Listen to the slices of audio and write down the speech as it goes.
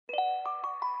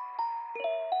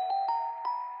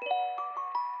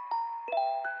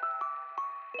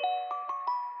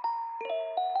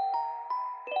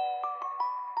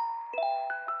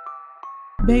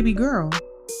Baby girl,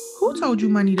 who told you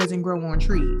money doesn't grow on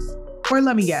trees? Or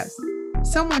let me guess,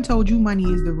 someone told you money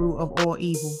is the root of all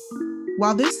evil.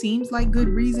 While this seems like good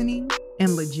reasoning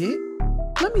and legit,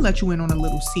 let me let you in on a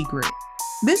little secret.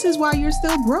 This is why you're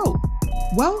still broke.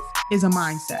 Wealth is a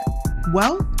mindset.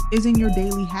 Wealth is in your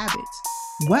daily habits.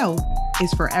 Wealth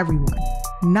is for everyone,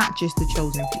 not just the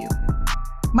chosen few.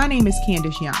 My name is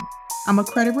Candace Young. I'm a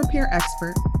credit repair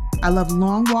expert. I love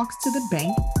long walks to the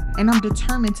bank, and I'm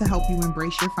determined to help you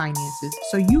embrace your finances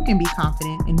so you can be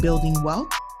confident in building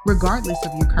wealth regardless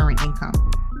of your current income.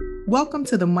 Welcome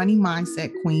to the Money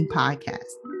Mindset Queen podcast.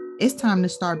 It's time to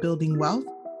start building wealth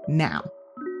now.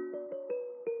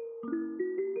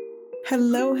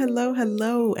 Hello,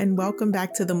 and welcome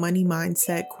back to the Money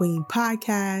Mindset Queen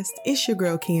podcast. It's your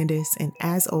girl Candace, and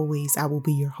as always, I will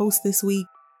be your host this week,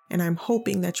 and I'm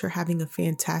hoping that you're having a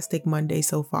fantastic Monday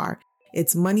so far.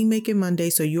 It's Money Making Monday,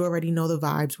 so you already know the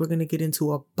vibes. We're going to get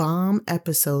into a bomb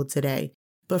episode today.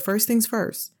 But first things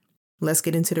first, let's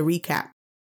get into the recap.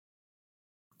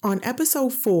 On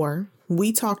episode 4,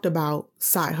 we talked about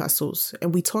side hustles,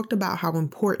 and we talked about how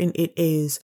important it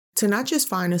is to not just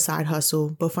find a side hustle,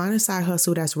 but find a side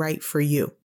hustle that's right for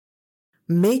you.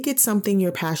 Make it something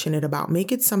you're passionate about.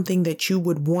 Make it something that you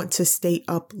would want to stay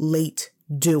up late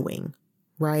doing,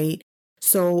 right?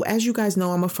 So as you guys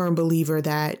know, I'm a firm believer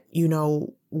that,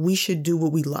 we should do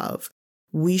what we love.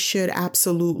 We should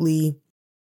absolutely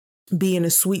be in a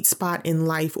sweet spot in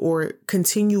life, or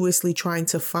continuously trying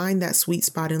to find that sweet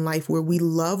spot in life where we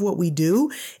love what we do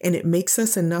and it makes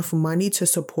us enough money to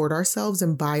support ourselves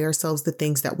and buy ourselves the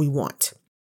things that we want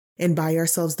and buy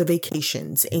ourselves the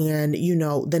vacations and,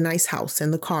 the nice house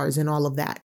and the cars and all of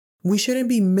that. We shouldn't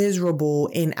be miserable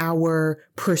in our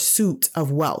pursuit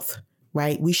of wealth,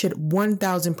 right? We should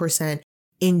 1000%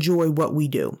 enjoy what we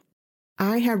do.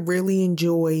 I have really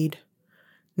enjoyed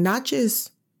not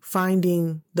just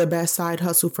finding the best side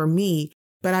hustle for me,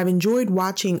 but I've enjoyed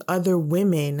watching other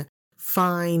women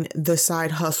find the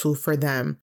side hustle for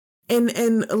them.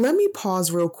 And let me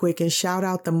pause real quick and shout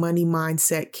out the Money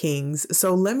Mindset Kings.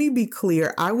 So let me be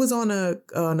clear. I was on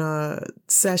a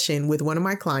session with one of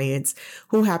my clients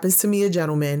who happens to be a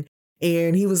gentleman.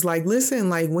 And he was like, listen,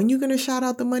 when you going to shout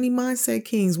out the Money Mindset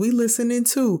Kings? We listening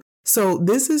too. So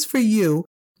this is for you,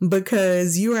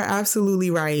 because you are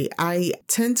absolutely right. I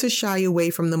tend to shy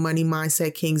away from the Money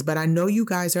Mindset Kings, but I know you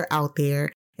guys are out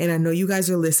there and I know you guys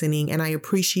are listening, and I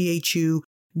appreciate you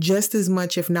just as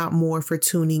much, if not more, for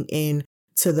tuning in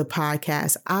to the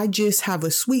podcast. I just have a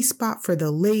sweet spot for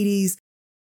the ladies.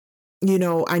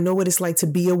 I know what it's like to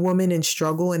be a woman and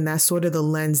struggle, and that's sort of the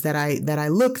lens that I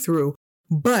look through.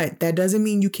 But that doesn't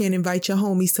mean you can't invite your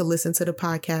homies to listen to the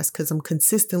podcast, because I'm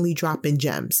consistently dropping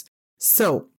gems.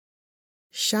 So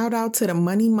shout out to the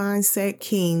Money Mindset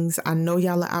Kings. I know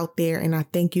y'all are out there, and I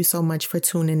thank you so much for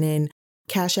tuning in.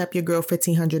 Cash App your girl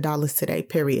 $1,500 today,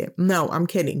 period. No, I'm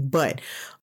kidding, but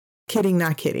kidding,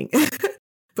 not kidding.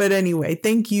 But anyway,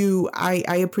 thank you. I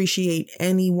appreciate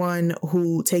anyone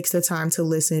who takes the time to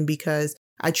listen, because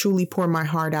I truly pour my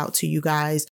heart out to you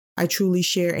guys. I truly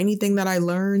share anything that I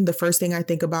learn. The first thing I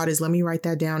think about is, let me write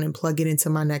that down and plug it into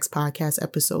my next podcast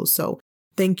episode. So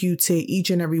thank you to each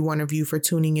and every one of you for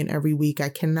tuning in every week. I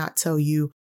cannot tell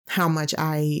you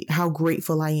how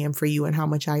grateful I am for you and how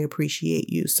much I appreciate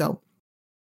you. So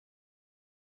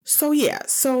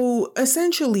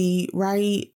essentially,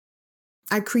 right,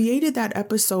 I created that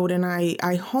episode, and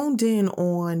I honed in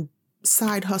on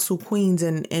side hustle queens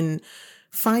and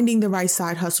finding the right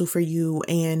side hustle for you,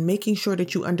 and making sure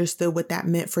that you understood what that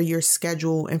meant for your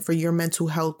schedule and for your mental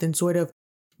health, and sort of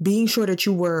being sure that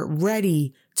you were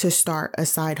ready to start a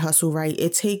side hustle, right?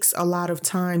 It takes a lot of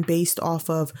time based off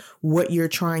of what you're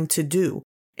trying to do.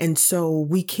 And so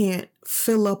we can't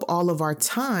fill up all of our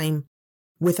time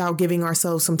without giving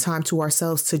ourselves some time to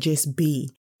ourselves to just be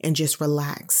and just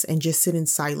relax and just sit in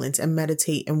silence and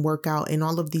meditate and work out and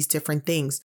all of these different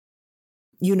things.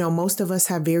 Most of us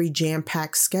have very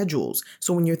jam-packed schedules.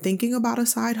 So when you're thinking about a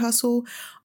side hustle,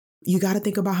 you got to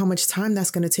think about how much time that's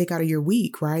going to take out of your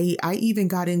week, right? I even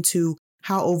got into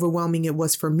how overwhelming it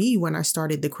was for me when I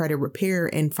started the credit repair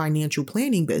and financial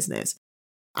planning business.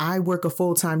 I work a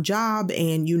full-time job,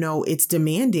 and, it's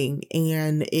demanding,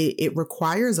 and it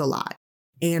requires a lot.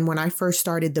 And when I first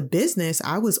started the business,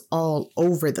 I was all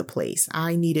over the place.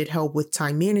 I needed help with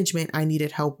time management. I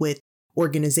needed help with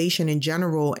organization in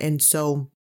general. And so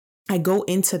I go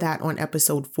into that on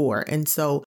episode 4. And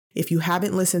so if you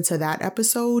haven't listened to that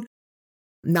episode,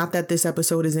 not that this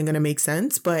episode isn't going to make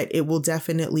sense, but it will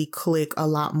definitely click a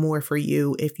lot more for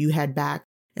you if you head back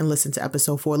and listen to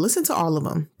episode 4. Listen to all of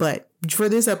them. But for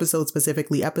this episode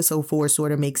specifically, episode 4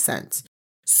 sort of makes sense.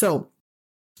 So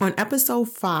On episode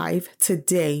 5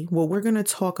 today, what we're going to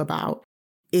talk about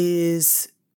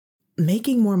is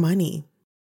making more money,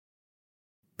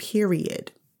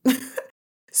 period.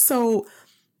 So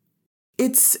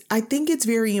I think it's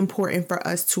very important for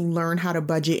us to learn how to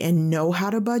budget and know how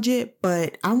to budget,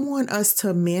 but I want us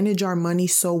to manage our money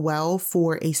so well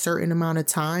for a certain amount of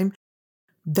time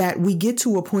that we get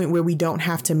to a point where we don't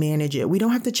have to manage it. We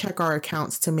don't have to check our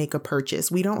accounts to make a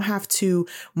purchase. We don't have to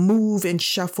move and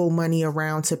shuffle money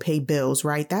around to pay bills,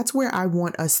 right? That's where I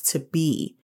want us to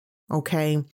be.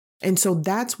 Okay. And so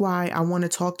that's why I want to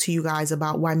talk to you guys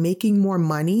about why making more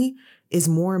money is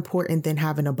more important than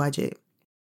having a budget.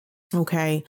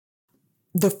 Okay.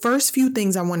 The first few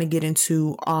things I want to get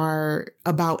into are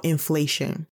about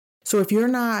inflation. So if you're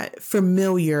not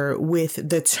familiar with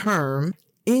the term,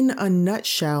 in a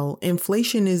nutshell,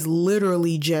 inflation is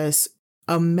literally just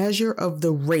a measure of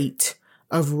the rate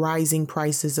of rising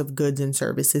prices of goods and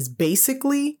services.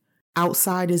 Basically,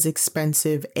 outside is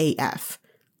expensive AF.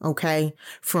 Okay,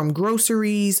 from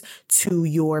groceries to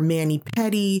your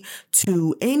mani-pedi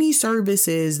to any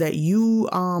services that you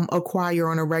acquire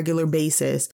on a regular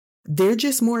basis, they're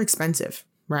just more expensive,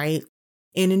 right?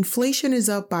 And inflation is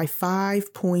up by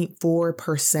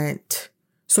 5.4%.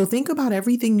 So think about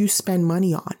everything you spend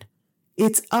money on.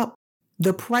 It's up.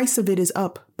 The price of it is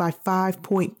up by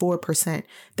 5.4%.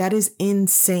 That is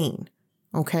insane.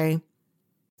 Okay.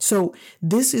 So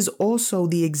this is also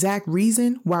the exact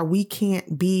reason why we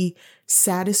can't be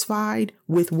satisfied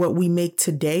with what we make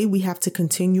today. We have to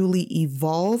continually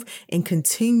evolve and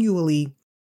continually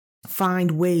find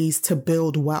ways to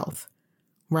build wealth,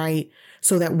 right?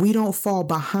 So that we don't fall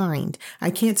behind.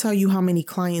 I can't tell you how many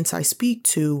clients I speak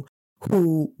to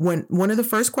who, when one of the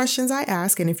first questions I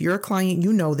ask, and if you're a client,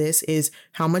 you know this, is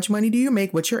how much money do you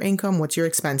make? What's your income? What's your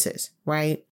expenses,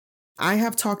 right? I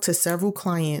have talked to several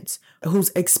clients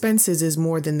whose expenses is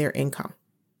more than their income.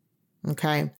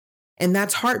 Okay. And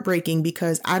that's heartbreaking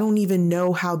because I don't even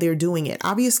know how they're doing it.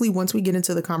 Obviously, once we get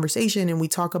into the conversation and we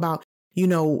talk about,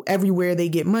 everywhere they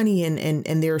get money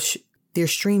and their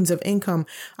streams of income,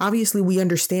 obviously we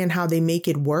understand how they make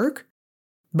it work,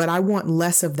 but I want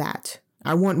less of that.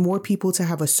 I want more people to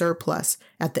have a surplus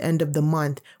at the end of the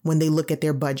month when they look at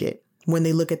their budget, when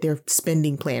they look at their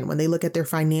spending plan, when they look at their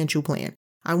financial plan.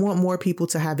 I want more people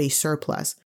to have a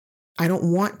surplus. I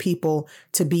don't want people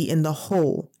to be in the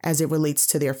hole as it relates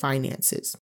to their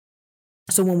finances.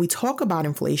 So when we talk about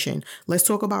inflation, let's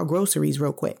talk about groceries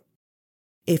real quick.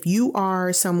 If you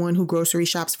are someone who grocery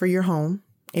shops for your home,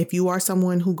 if you are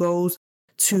someone who goes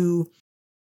to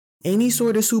any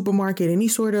sort of supermarket, any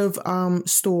sort of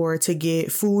store to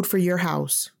get food for your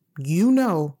house, you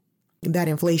know that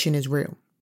inflation is real.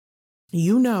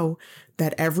 You know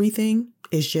that everything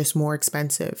is just more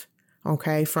expensive.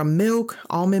 Okay. From milk,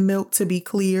 almond milk to be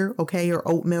clear. Okay. Or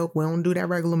oat milk. We don't do that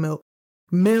regular milk.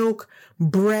 Milk,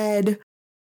 bread,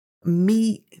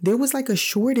 meat. There was like a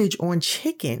shortage on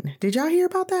chicken. Did y'all hear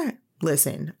about that?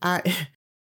 Listen,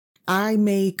 I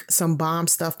make some bomb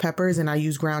stuffed peppers and I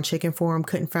use ground chicken for them.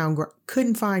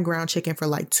 Couldn't find ground chicken for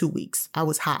like 2 weeks. I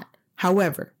was hot.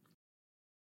 However,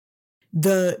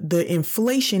 the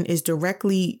inflation is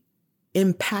directly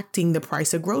impacting the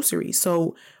price of groceries.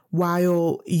 So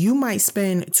while you might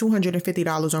spend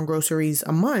 $250 on groceries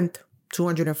a month,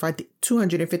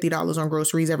 $250 on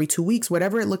groceries every 2 weeks,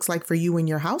 whatever it looks like for you and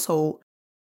your household,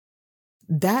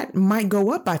 that might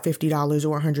go up by $50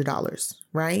 or $100,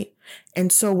 right?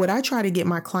 And so what I try to get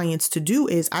my clients to do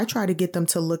is I try to get them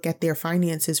to look at their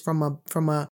finances from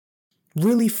a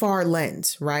really far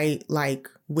lens, right? Like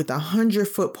with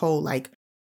 100-foot pole, like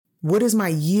what does my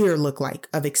year look like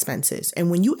of expenses? And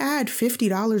when you add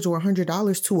 $50 or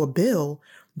 $100 to a bill,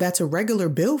 that's a regular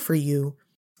bill for you,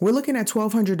 we're looking at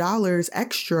 $1,200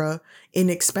 extra in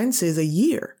expenses a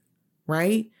year,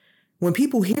 right? When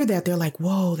people hear that, they're like,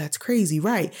 whoa, that's crazy,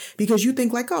 right? Because you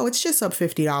think like, oh, it's just up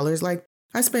 $50. Like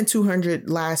I spent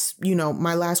 $200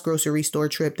 my last grocery store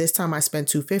trip. This time I spent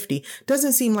 $250.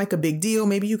 Doesn't seem like a big deal.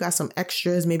 Maybe you got some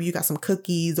extras. Maybe you got some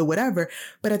cookies or whatever.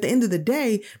 But at the end of the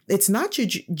day, it's not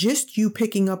just you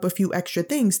picking up a few extra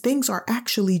things. Things are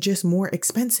actually just more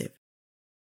expensive.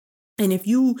 And if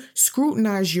you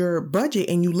scrutinize your budget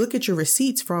and you look at your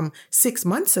receipts from 6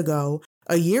 months ago,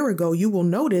 a year ago, you will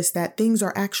notice that things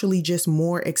are actually just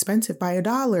more expensive by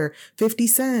 $1, 50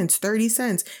 cents, 30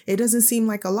 cents. It doesn't seem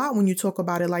like a lot when you talk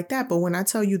about it like that. But when I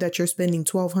tell you that you're spending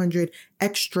 $1,200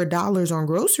 extra dollars on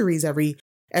groceries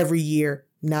every year,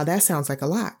 now that sounds like a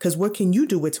lot. Because what can you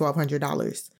do with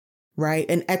 $1,200, right?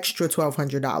 An extra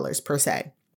 $1,200 per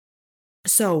se.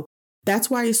 So That's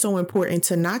why it's so important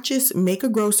to not just make a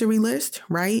grocery list,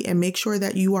 right? And make sure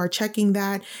that you are checking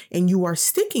that and you are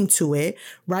sticking to it,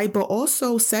 right? But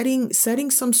also setting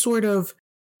some sort of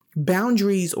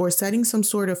boundaries or setting some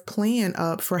sort of plan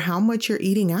up for how much you're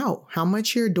eating out, how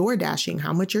much you're door dashing,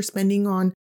 how much you're spending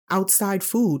on outside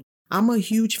food. I'm a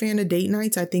huge fan of date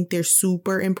nights. I think they're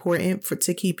super important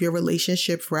to keep your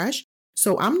relationship fresh.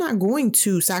 So I'm not going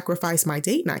to sacrifice my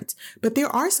date nights, but there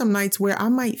are some nights where I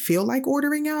might feel like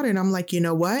ordering out and I'm like, you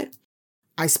know what?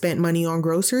 I spent money on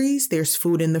groceries. There's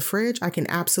food in the fridge. I can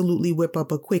absolutely whip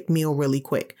up a quick meal really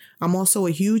quick. I'm also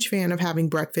a huge fan of having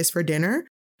breakfast for dinner.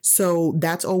 So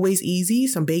that's always easy.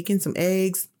 Some bacon, some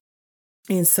eggs,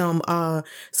 and some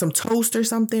toast or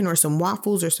something, or some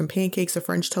waffles or some pancakes or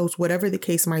French toast, whatever the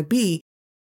case might be.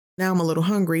 Now I'm a little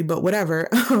hungry, but whatever.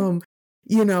 I'm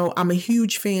a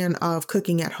huge fan of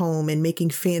cooking at home and making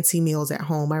fancy meals at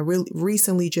home. I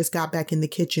recently just got back in the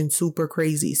kitchen super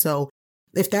crazy. So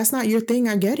if that's not your thing,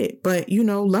 I get it. But,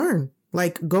 learn.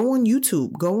 Like, go on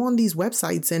YouTube, go on these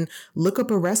websites and look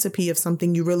up a recipe of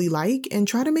something you really like and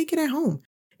try to make it at home.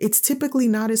 It's typically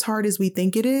not as hard as we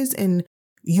think it is. And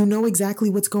you know exactly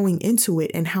what's going into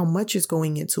it and how much is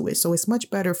going into it. So it's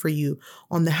much better for you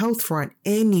on the health front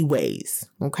anyways.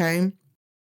 Okay.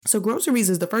 So groceries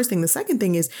is the first thing. The second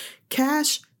thing is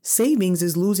cash savings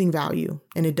is losing value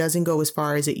and it doesn't go as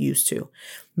far as it used to.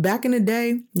 Back in the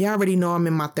day, you already know I'm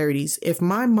in my 30s. If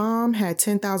my mom had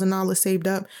 $10,000 saved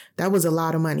up, that was a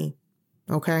lot of money.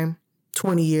 Okay.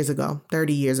 20 years ago,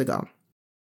 30 years ago.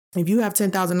 If you have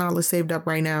 $10,000 saved up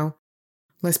right now,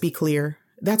 let's be clear.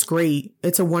 That's great.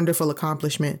 It's a wonderful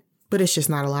accomplishment, but it's just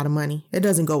not a lot of money. It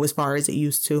doesn't go as far as it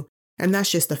used to. And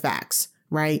that's just the facts,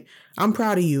 right? I'm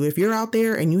proud of you. If you're out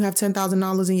there and you have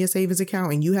 $10,000 in your savings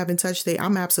account and you haven't touched it,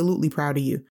 I'm absolutely proud of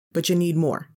you, but you need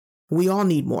more. We all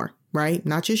need more, right?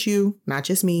 Not just you, not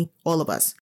just me, all of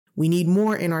us. We need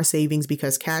more in our savings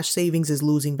because cash savings is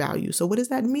losing value. So what does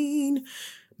that mean?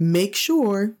 Make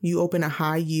sure you open a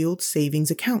high yield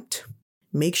savings account.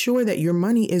 Make sure that your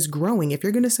money is growing. If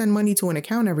you're going to send money to an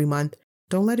account every month,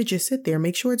 don't let it just sit there.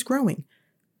 Make sure it's growing.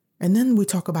 And then we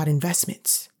talk about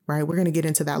investments, right? We're going to get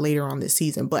into that later on this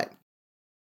season, but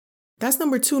that's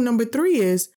number 2. Number 3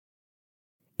 is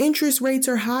interest rates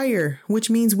are higher, which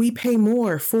means we pay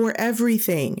more for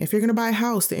everything. If you're going to buy a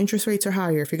house, the interest rates are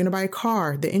higher. If you're going to buy a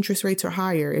car, the interest rates are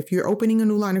higher. If you're opening a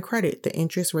new line of credit, the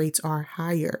interest rates are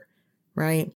higher,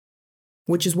 right?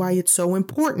 Which is why it's so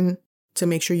important to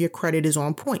make sure your credit is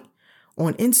on point.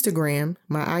 On Instagram,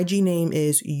 my IG name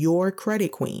is Your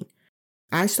Credit Queen.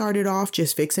 I started off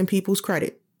just fixing people's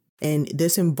credit, and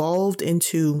this evolved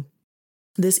into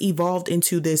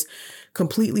this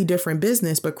completely different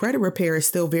business, but credit repair is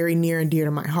still very near and dear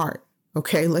to my heart.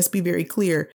 Okay, let's be very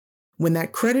clear. When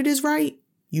that credit is right,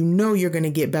 you know you're going to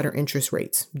get better interest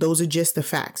rates. Those are just the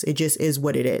facts. It just is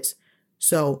what it is.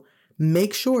 So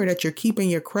make sure that you're keeping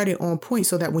your credit on point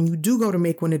so that when you do go to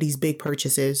make one of these big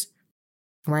purchases,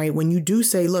 right? When you do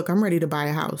say, look, I'm ready to buy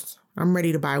a house. I'm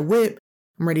ready to buy a whip.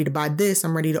 I'm ready to buy this.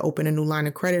 I'm ready to open a new line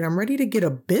of credit. I'm ready to get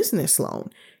a business loan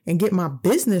and get my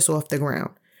business off the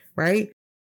ground, right?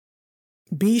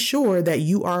 Be sure that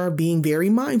you are being very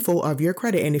mindful of your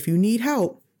credit. And if you need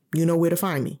help, you know where to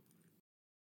find me.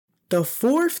 The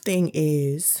fourth thing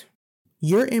is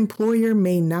your employer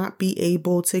may not be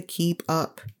able to keep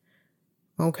up.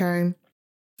 Okay.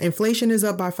 Inflation is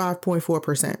up by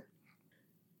 5.4%.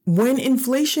 When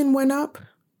inflation went up,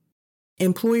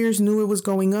 employers knew it was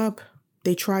going up.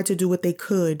 They tried to do what they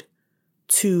could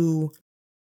to,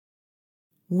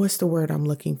 what's the word I'm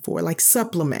looking for? Like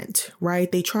supplement,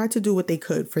 right? They tried to do what they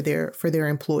could for their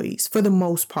employees for the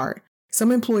most part.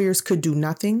 Some employers could do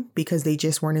nothing because they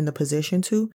just weren't in the position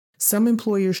to. Some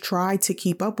employers tried to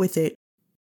keep up with it,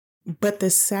 but the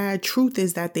sad truth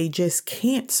is that they just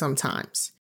can't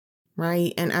sometimes,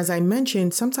 right? And as I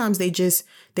mentioned, sometimes they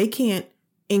can't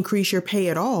increase your pay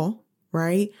at all,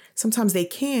 right? Sometimes they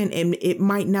can, and it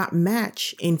might not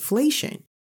match inflation,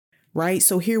 right?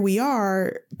 So here we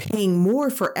are paying more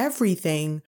for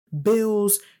everything,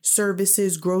 bills,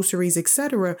 services, groceries,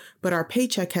 etc., but our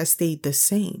paycheck has stayed the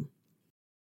same.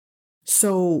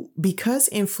 So because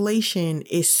inflation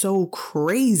is so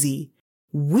crazy,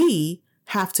 we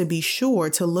have to be sure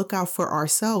to look out for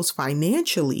ourselves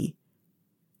financially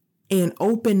and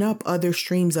open up other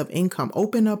streams of income,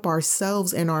 open up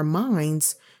ourselves and our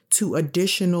minds to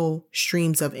additional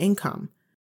streams of income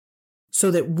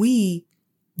so that we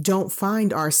don't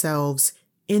find ourselves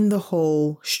in the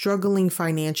hole, struggling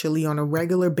financially on a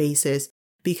regular basis.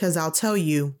 Because I'll tell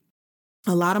you,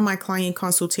 a lot of my client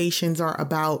consultations are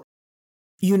about,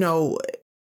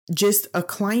 just a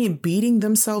client beating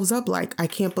themselves up like, I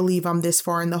can't believe I'm this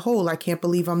far in the hole. I can't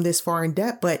believe I'm this far in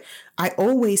debt. But I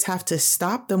always have to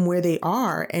stop them where they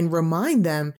are and remind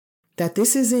them that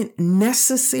this isn't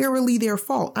necessarily their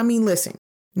fault. I mean, listen,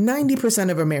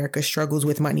 90% of America struggles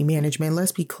with money management.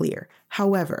 Let's be clear.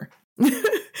 However,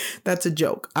 that's a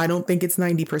joke. I don't think it's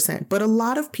 90%, but a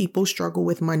lot of people struggle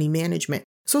with money management.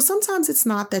 So sometimes it's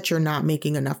not that you're not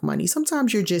making enough money.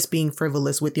 Sometimes you're just being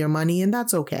frivolous with your money, and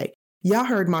that's okay. Y'all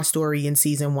heard my story in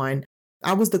season 1.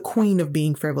 I was the queen of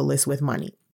being frivolous with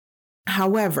money.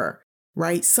 However,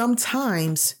 right,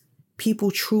 sometimes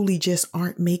people truly just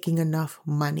aren't making enough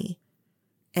money.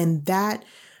 And that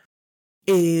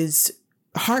is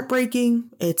heartbreaking.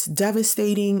 It's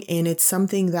devastating. And it's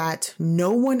something that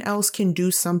no one else can do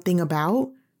something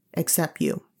about except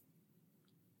you.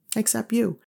 Except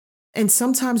you. And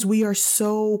sometimes we are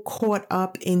so caught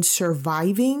up in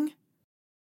surviving,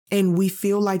 and we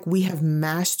feel like we have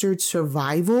mastered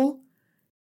survival,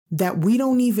 that we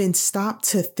don't even stop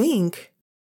to think,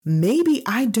 maybe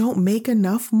I don't make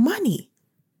enough money.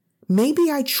 Maybe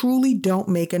I truly don't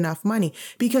make enough money,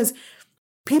 because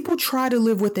people try to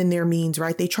live within their means,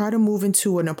 right? They try to move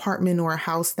into an apartment or a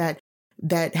house that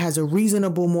has a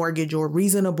reasonable mortgage or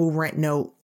reasonable rent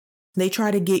note. They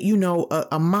try to get,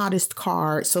 a modest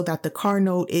car so that the car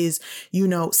note is,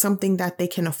 something that they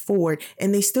can afford,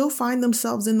 and they still find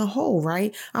themselves in the hole,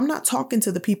 right? I'm not talking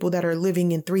to the people that are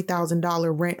living in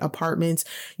 $3,000 rent apartments,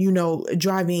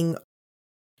 driving,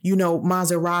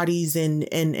 Maseratis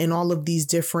and all of these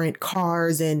different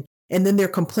cars, and then they're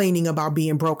complaining about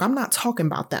being broke. I'm not talking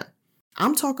about them.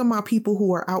 I'm talking about people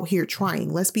who are out here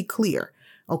trying. Let's be clear.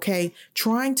 Okay,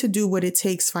 trying to do what it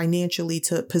takes financially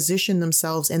to position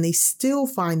themselves, and they still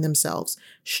find themselves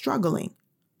struggling,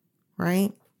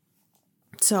 right?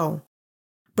 So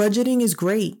budgeting is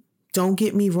great. Don't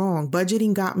get me wrong.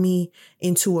 Budgeting got me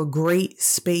into a great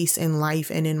space in life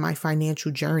and in my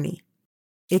financial journey.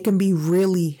 It can be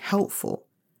really helpful,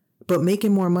 but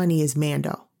making more money is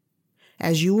Mando.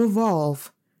 As you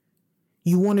evolve,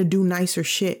 you want to do nicer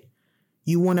shit.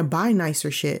 You want to buy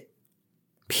nicer shit,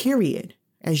 period.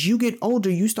 As you get older,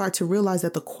 you start to realize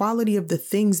that the quality of the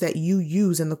things that you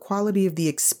use and the quality of the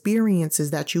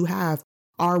experiences that you have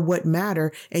are what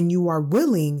matter. And you are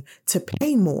willing to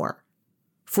pay more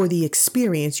for the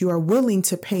experience. You are willing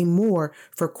to pay more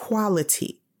for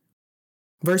quality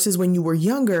versus when you were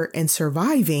younger and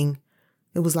surviving.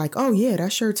 It was like, oh yeah,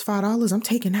 that shirt's $5. I'm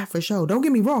taking that for sure. Don't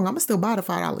get me wrong. I'm gonna still buy the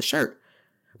 $5 shirt,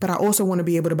 but I also want to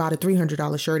be able to buy the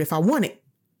 $300 shirt if I want it.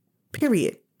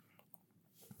 Period.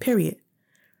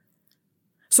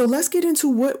 So let's get into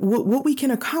what we can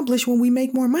accomplish when we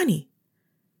make more money,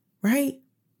 right?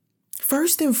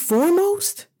 First and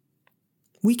foremost,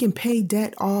 we can pay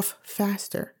debt off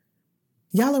faster.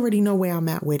 Y'all already know where I'm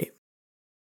at with it.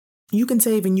 You can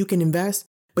save and you can invest,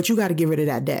 but you got to get rid of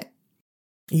that debt.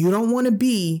 You don't want to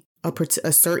be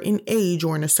a certain age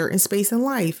or in a certain space in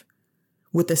life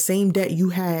with the same debt you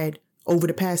had over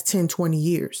the past 10, 20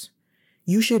 years.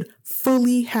 You should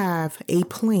fully have a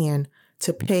plan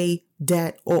to pay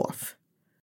debt off.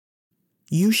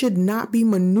 You should not be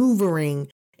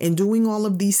maneuvering and doing all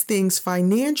of these things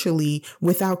financially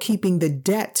without keeping the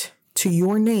debt to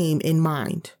your name in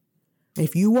mind.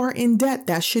 If you are in debt,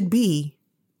 that should be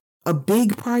a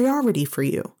big priority for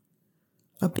you.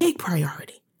 A big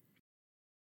priority.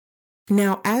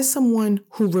 Now, as someone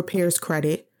who repairs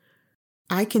credit,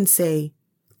 I can say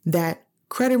that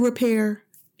credit repair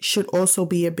should also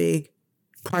be a big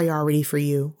priority for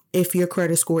you if your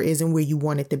credit score isn't where you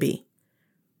want it to be,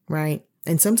 right?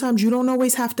 And sometimes you don't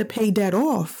always have to pay debt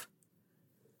off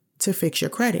to fix your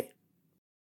credit,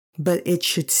 but it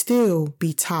should still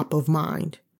be top of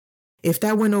mind. If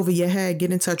that went over your head,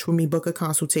 get in touch with me, book a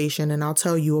consultation, and I'll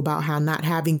tell you about how not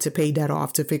having to pay debt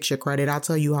off to fix your credit. I'll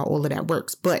tell you how all of that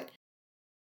works. But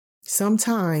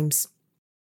sometimes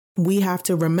we have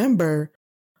to remember,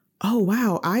 oh,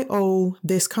 wow, I owe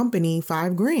this company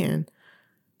 $5,000.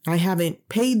 I haven't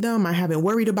paid them. I haven't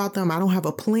worried about them. I don't have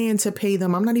a plan to pay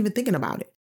them. I'm not even thinking about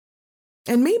it.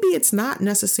 And maybe it's not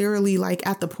necessarily like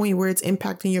at the point where it's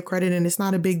impacting your credit and it's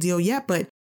not a big deal yet. But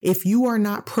if you are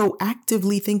not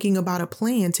proactively thinking about a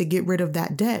plan to get rid of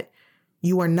that debt,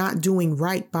 you are not doing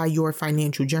right by your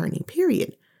financial journey,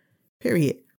 period.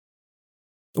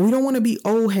 We don't want to be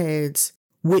old heads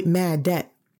with mad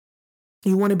debt.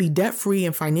 You want to be debt free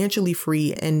and financially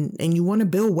free, and you want to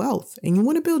build wealth, and you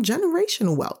want to build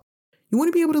generational wealth. You want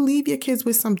to be able to leave your kids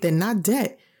with something, not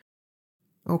debt.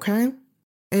 Okay?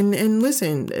 And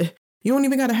listen, you don't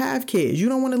even got to have kids. You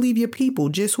don't want to leave your people,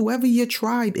 just whoever your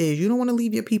tribe is. You don't want to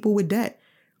leave your people with debt.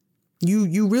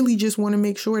 You really just want to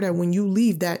make sure that when you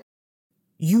leave that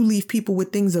You leave people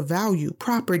with things of value,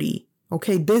 property,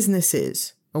 okay,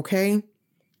 businesses, okay?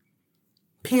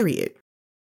 Period.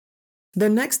 The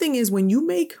next thing is when you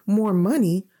make more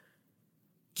money,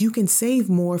 you can save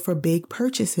more for big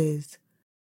purchases.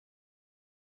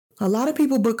 A lot of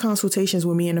people book consultations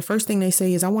with me, and the first thing they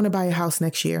say is, I want to buy a house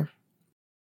next year.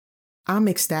 I'm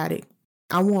ecstatic.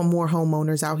 I want more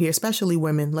homeowners out here, especially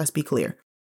women, let's be clear.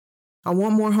 I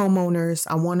want more homeowners.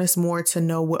 I want us more to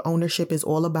know what ownership is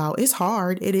all about. It's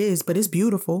hard, it is, but it's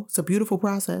beautiful. It's a beautiful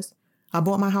process. I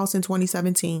bought my house in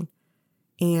 2017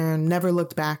 and never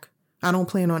looked back. I don't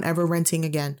plan on ever renting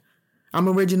again. I'm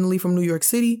originally from New York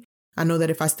City. I know that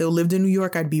if I still lived in New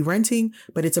York, I'd be renting,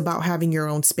 but it's about having your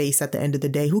own space at the end of the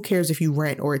day. Who cares if you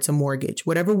rent or it's a mortgage?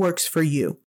 Whatever works for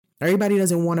you. Everybody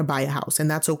doesn't want to buy a house, and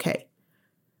that's okay.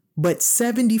 But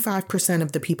 75%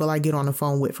 of the people I get on the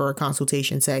phone with for a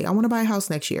consultation say, I want to buy a house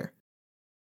next year.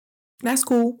 That's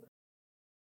cool.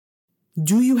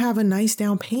 Do you have a nice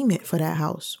down payment for that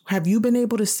house? Have you been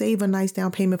able to save a nice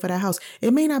down payment for that house?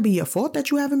 It may not be your fault that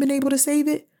you haven't been able to save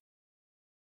it,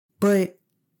 but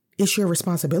it's your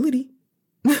responsibility.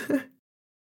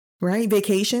 Right?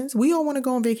 Vacations. We all want to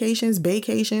go on vacations,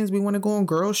 vacations. We want to go on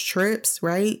girls' trips,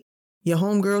 right? Your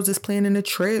homegirls is planning a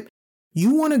trip.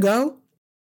 You want to go,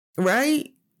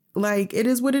 right? Like, it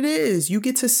is what it is. You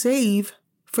get to save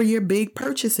for your big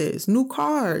purchases, new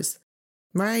cars,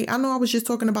 right? I know I was just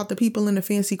talking about the people in the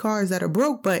fancy cars that are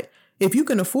broke, but if you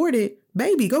can afford it,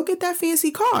 baby, go get that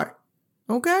fancy car.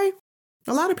 Okay?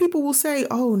 A lot of people will say,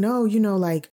 oh no,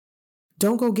 like,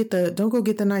 don't go get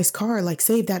the nice car, like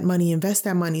save that money, invest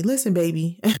that money. Listen,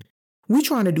 baby, we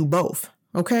trying to do both.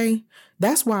 Okay.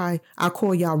 That's why I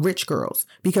call y'all rich girls,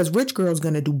 because rich girls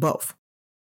going to do both.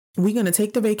 We're going to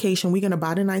take the vacation. We're going to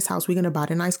buy the nice house. We're going to buy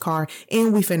the nice car,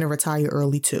 and we finna retire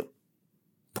early too.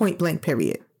 Point blank,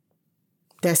 period.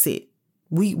 That's it.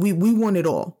 We want it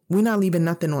all. We're not leaving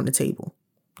nothing on the table.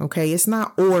 Okay. It's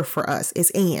not or for us.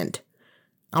 It's and.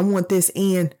 I want this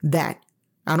and that.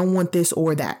 I don't want this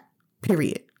or that.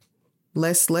 Period.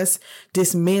 Let's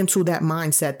dismantle that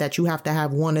mindset that you have to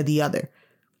have one or the other,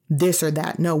 this or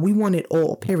that. No, we want it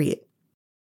all. Period.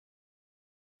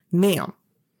 Now,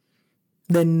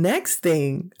 the next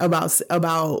thing about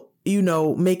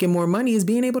making more money is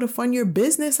being able to fund your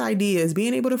business ideas,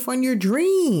 being able to fund your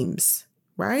dreams,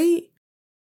 right?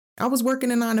 I was working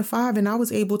a 9-to-5 and I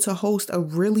was able to host a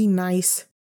really nice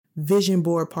vision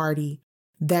board party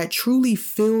that truly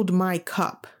filled my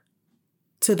cup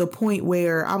to the point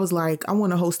where I was like, I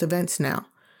want to host events now.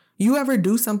 You ever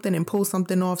do something and pull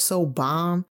something off so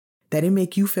bomb that it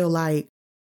make you feel like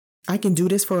I can do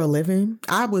this for a living?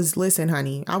 Listen,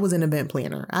 honey, I was an event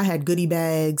planner. I had goodie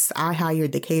bags. I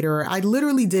hired the caterer. I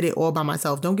literally did it all by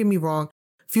myself. Don't get me wrong.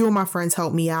 Few of my friends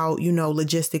helped me out,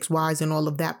 logistics wise and all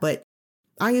of that. But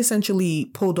I essentially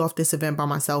pulled off this event by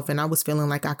myself, and I was feeling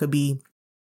like I could be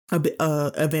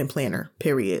a event planner,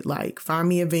 period. Like, find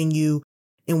me a venue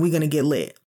and we're going to get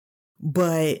lit.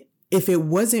 But if it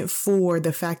wasn't for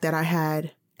the fact that I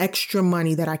had extra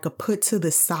money that I could put to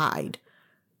the side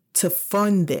to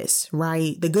fund this,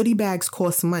 right? The goodie bags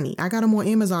cost money. I got them on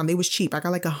Amazon. They was cheap. I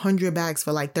got like 100 bags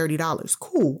for like $30.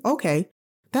 Cool. Okay.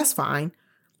 That's fine.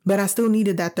 But I still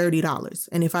needed that $30.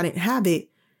 And if I didn't have it,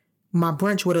 my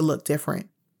brunch would have looked different.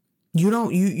 You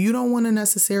don't want to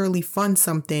necessarily fund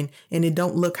something and it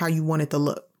don't look how you want it to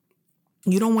look.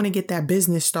 You don't want to get that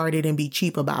business started and be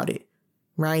cheap about it,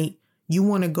 right? You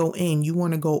want to go in, you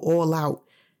want to go all out,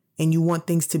 and you want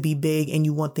things to be big and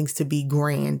you want things to be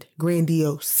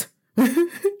grandiose,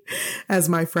 as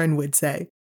my friend would say.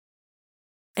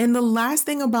 And the last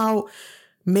thing about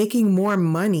making more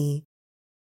money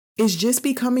is just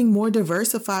becoming more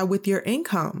diversified with your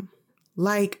income.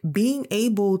 Like being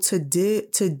able to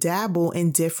dabble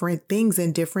in different things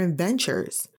and different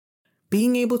ventures,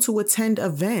 being able to attend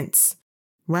events,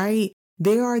 right?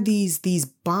 There are these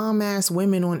bomb ass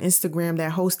women on Instagram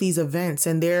that host these events,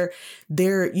 and they're,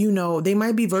 they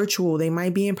might be virtual, they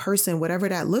might be in person, whatever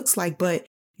that looks like. But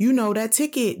that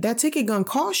ticket gonna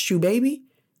cost you, baby.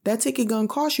 That ticket gonna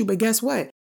cost you. But guess what?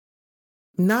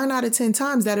 9 out of 10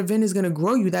 times that event is going to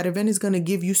grow you. That event is going to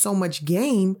give you so much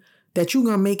game that you're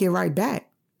going to make it right back.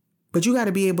 But you got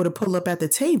to be able to pull up at the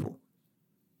table.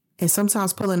 And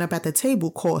sometimes pulling up at the table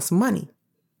costs money.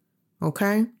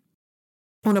 Okay?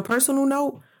 On a personal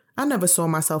note, I never saw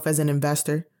myself as an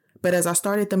investor. But as I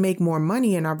started to make more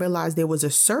money and I realized there was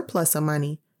a surplus of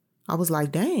money, I was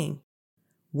like, dang,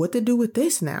 what to do with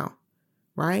this now?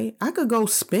 Right? I could go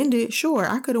spend it. Sure.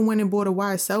 I could have went and bought a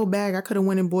YSL bag. I could have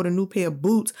went and bought a new pair of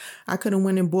boots. I could have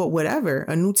went and bought whatever,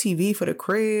 a new TV for the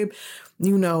crib, a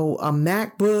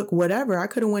MacBook, whatever. I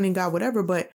could have went and got whatever,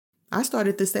 but I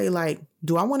started to say, like,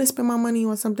 do I want to spend my money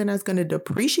on something that's going to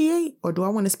depreciate, or do I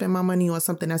want to spend my money on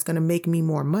something that's going to make me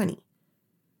more money?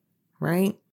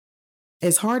 Right?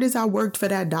 As hard as I worked for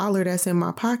that dollar that's in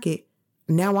my pocket,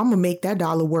 now I'm going to make that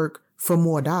dollar work for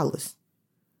more dollars.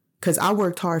 Because I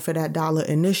worked hard for that dollar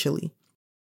initially.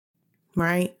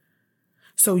 Right?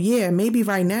 So yeah, maybe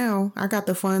right now I got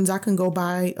the funds. I can go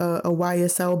buy a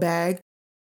YSL bag,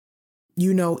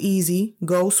 easy,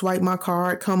 go swipe my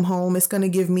card, come home. It's going to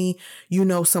give me,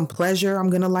 some pleasure. I'm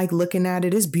going to like looking at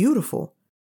it. It's beautiful.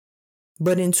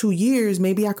 But in 2 years,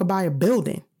 maybe I could buy a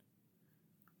building.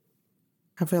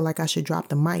 I feel like I should drop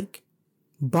the mic.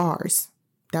 Bars.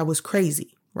 That was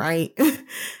crazy, right?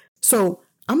 So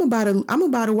I'm about a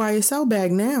YSL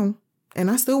bag now, and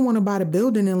I still want to buy the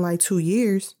building in like 2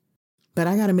 years, but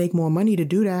I got to make more money to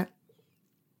do that.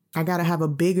 I got to have a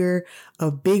bigger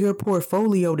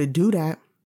portfolio to do that.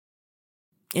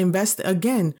 Invest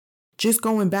again, just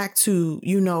going back to,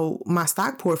 my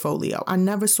stock portfolio. I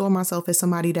never saw myself as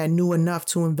somebody that knew enough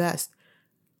to invest.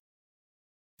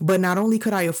 But not only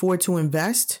could I afford to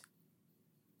invest,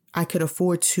 I could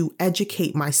afford to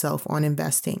educate myself on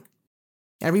investing.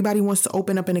 Everybody wants to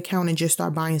open up an account and just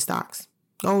start buying stocks.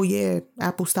 Oh yeah,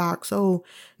 Apple stocks. Oh,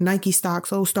 Nike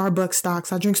stocks. Oh, Starbucks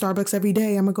stocks. I drink Starbucks every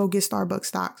day. I'm going to go get Starbucks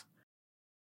stocks.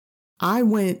 I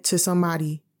went to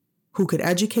somebody who could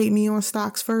educate me on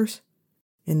stocks first,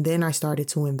 and then I started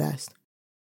to invest.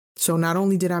 So not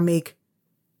only did I make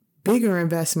bigger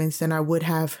investments than I would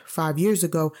have 5 years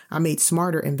ago, I made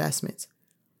smarter investments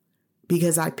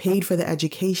because I paid for the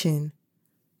education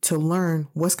to learn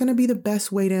what's going to be the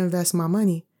best way to invest my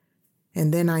money.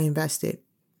 And then I invested.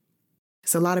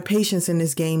 It's a lot of patience in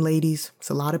this game, ladies. It's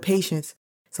a lot of patience.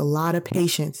 It's a lot of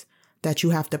patience that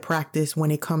you have to practice when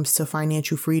it comes to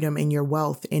financial freedom and your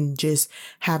wealth and just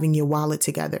having your wallet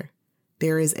together.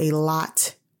 There is a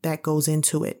lot that goes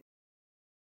into it.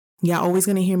 Y'all always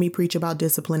going to hear me preach about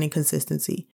discipline and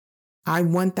consistency. I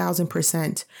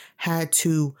 1000% had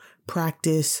to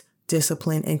practice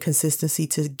discipline and consistency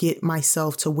to get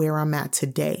myself to where I'm at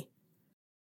today.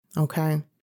 Okay?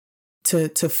 To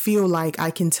feel like I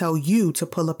can tell you to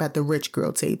pull up at the rich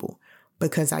girl table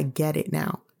because I get it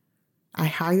now. I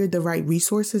hired the right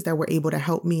resources that were able to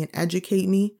help me and educate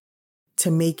me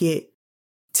to make it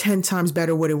 10 times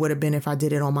better what it would have been if I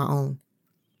did it on my own.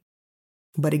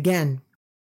 But again,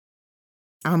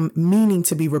 I'm meaning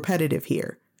to be repetitive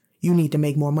here. You need to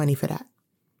make more money for that.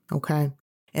 Okay?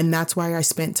 And that's why I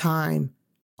spent time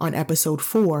on episode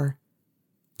 4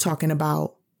 talking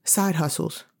about side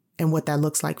hustles and what that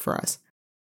looks like for us.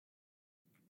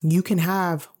 You can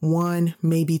have 1,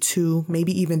 maybe 2,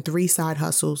 maybe even 3 side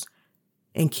hustles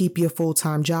and keep your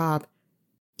full-time job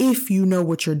if you know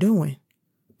what you're doing.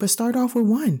 But start off with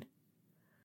 1.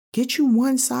 Get you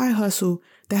 1 side hustle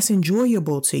that's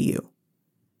enjoyable to you,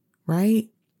 right?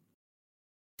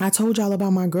 I told y'all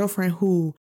about my girlfriend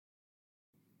who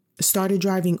started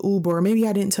driving Uber, or maybe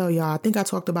I didn't tell y'all. I think I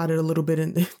talked about it a little bit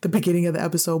in the beginning of the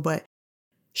episode, but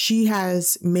she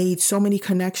has made so many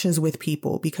connections with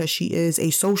people because she is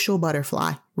a social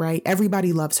butterfly, right?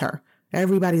 Everybody loves her.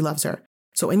 Everybody loves her.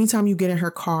 So anytime you get in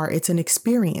her car, it's an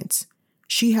experience.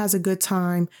 She has a good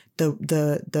time.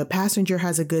 The passenger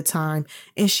has a good time,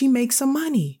 and she makes some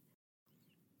money.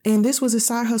 And this was a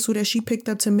side hustle that she picked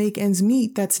up to make ends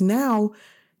meet that's now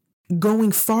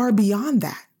going far beyond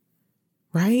that,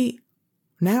 right?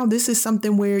 Now this is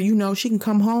something where, she can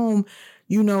come home,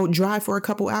 drive for a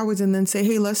couple hours and then say,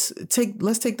 hey, let's take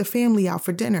the family out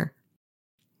for dinner.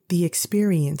 The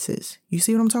experiences. You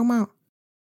see what I'm talking about?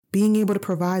 Being able to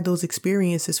provide those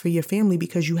experiences for your family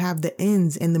because you have the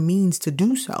ends and the means to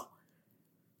do so.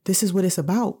 This is what it's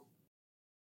about.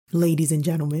 Ladies and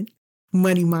gentlemen,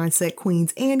 money mindset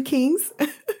queens and kings.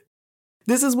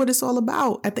 This is what it's all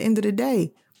about at the end of the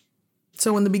day.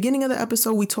 So in the beginning of the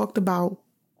episode, we talked about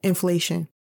inflation.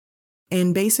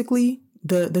 And basically,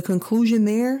 the conclusion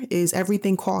there is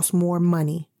everything costs more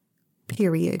money,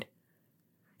 period.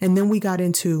 And then we got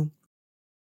into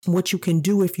what you can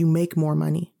do if you make more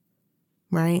money,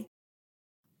 right?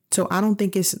 So I don't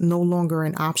think it's no longer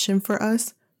an option for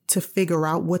us to figure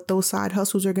out what those side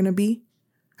hustles are going to be.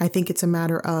 I think it's a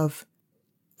matter of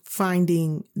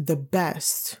finding the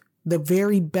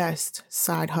very best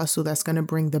side hustle that's going to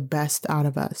bring the best out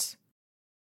of us.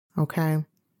 Okay.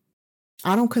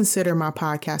 I don't consider my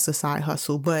podcast a side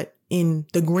hustle, but in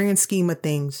the grand scheme of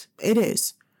things, it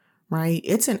is, right?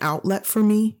 It's an outlet for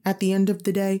me at the end of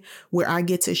the day where I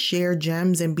get to share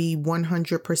gems and be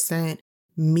 100%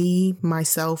 me,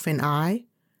 myself, and I.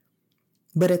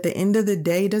 But at the end of the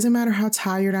day, it doesn't matter how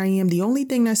tired I am. The only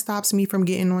thing that stops me from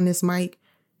getting on this mic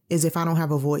is if I don't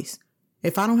have a voice.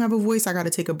 If I don't have a voice, I got to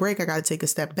take a break. I got to take a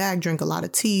step back, drink a lot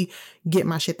of tea, get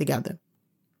my shit together.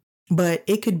 But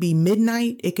it could be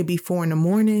midnight. It could be 4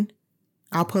 a.m.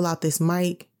 I'll pull out this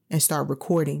mic and start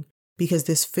recording because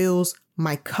this fills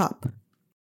my cup.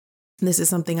 This is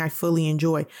something I fully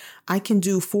enjoy. I can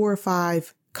do 4 or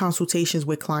 5 consultations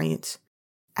with clients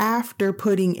after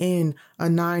putting in a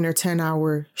 9 or 10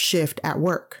 hour shift at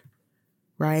work,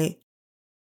 right?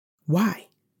 Why?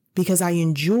 Because I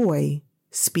enjoy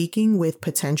speaking with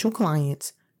potential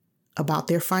clients about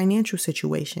their financial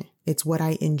situation. It's what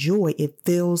I enjoy. It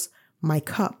fills my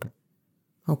cup.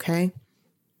 Okay?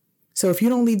 So if you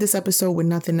don't leave this episode with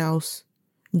nothing else,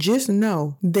 just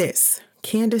know this.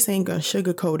 Candace ain't gonna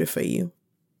sugarcoat it for you.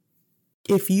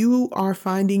 If you are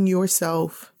finding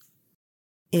yourself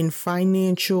in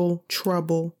financial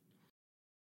trouble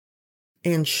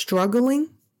and struggling,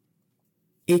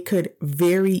 it could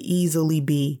very easily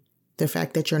be the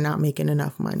fact that you're not making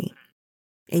enough money.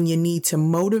 And you need to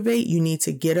motivate, you need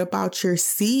to get up out your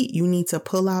seat, you need to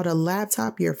pull out a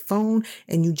laptop, your phone,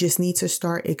 and you just need to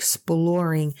start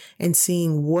exploring and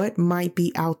seeing what might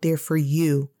be out there for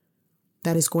you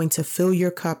that is going to fill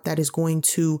your cup, that is going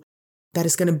to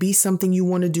be something you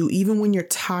want to do, even when you're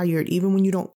tired, even when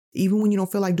you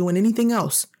don't feel like doing anything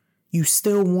else, you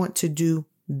still want to do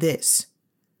this.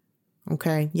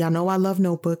 Okay. Y'all know I love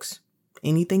notebooks,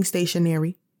 anything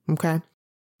stationary. Okay.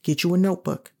 Get you a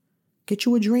notebook, get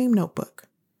you a dream notebook,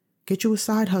 get you a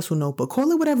side hustle notebook,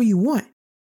 call it whatever you want,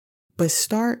 but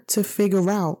start to figure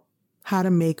out how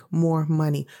to make more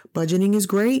money. Budgeting is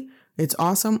great. It's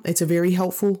awesome. It's a very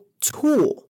helpful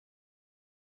tool,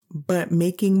 but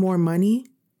making more money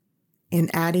and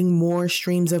adding more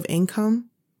streams of income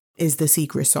is the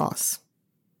secret sauce.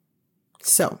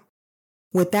 So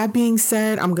with that being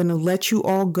said, I'm going to let you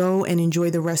all go and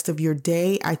enjoy the rest of your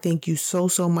day. I thank you so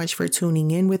much for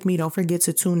tuning in with me. Don't forget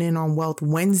to tune in on Wealth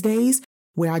Wednesdays,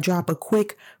 where I drop a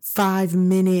quick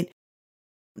 5-minute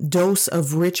dose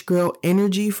of rich girl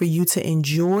energy for you to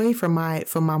enjoy for my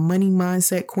money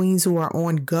mindset queens who are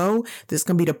on go. This is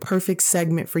going to be the perfect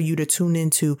segment for you to tune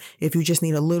into if you just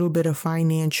need a little bit of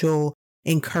financial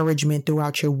encouragement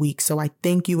throughout your week. So I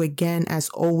thank you again, as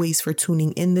always, for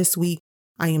tuning in this week.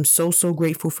 I am so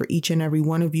grateful for each and every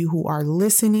one of you who are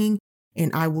listening,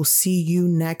 and I will see you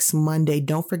next Monday.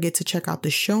 Don't forget to check out the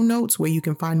show notes where you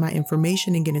can find my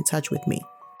information and get in touch with me.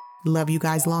 Love you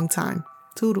guys long time.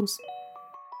 Toodles.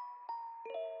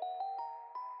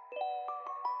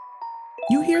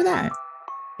 You hear that?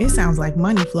 It sounds like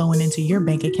money flowing into your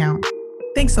bank account.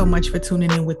 Thanks so much for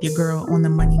tuning in with your girl on the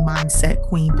Money Mindset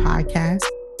Queen podcast.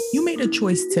 You made a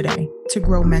choice today to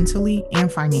grow mentally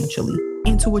and financially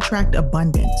and to attract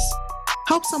abundance.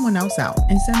 Help someone else out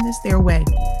and send this their way,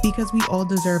 because we all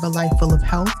deserve a life full of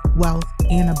health, wealth,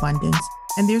 and abundance.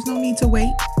 And there's no need to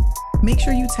wait. Make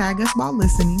sure you tag us while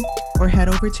listening or head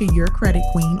over to Your Credit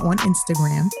Queen on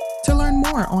Instagram to learn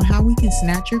more on how we can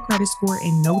snatch your credit score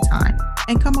in no time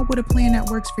and come up with a plan that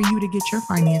works for you to get your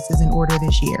finances in order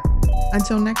this year.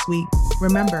 Until next week,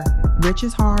 remember, rich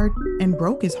is hard and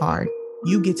broke is hard.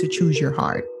 You get to choose your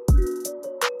hard.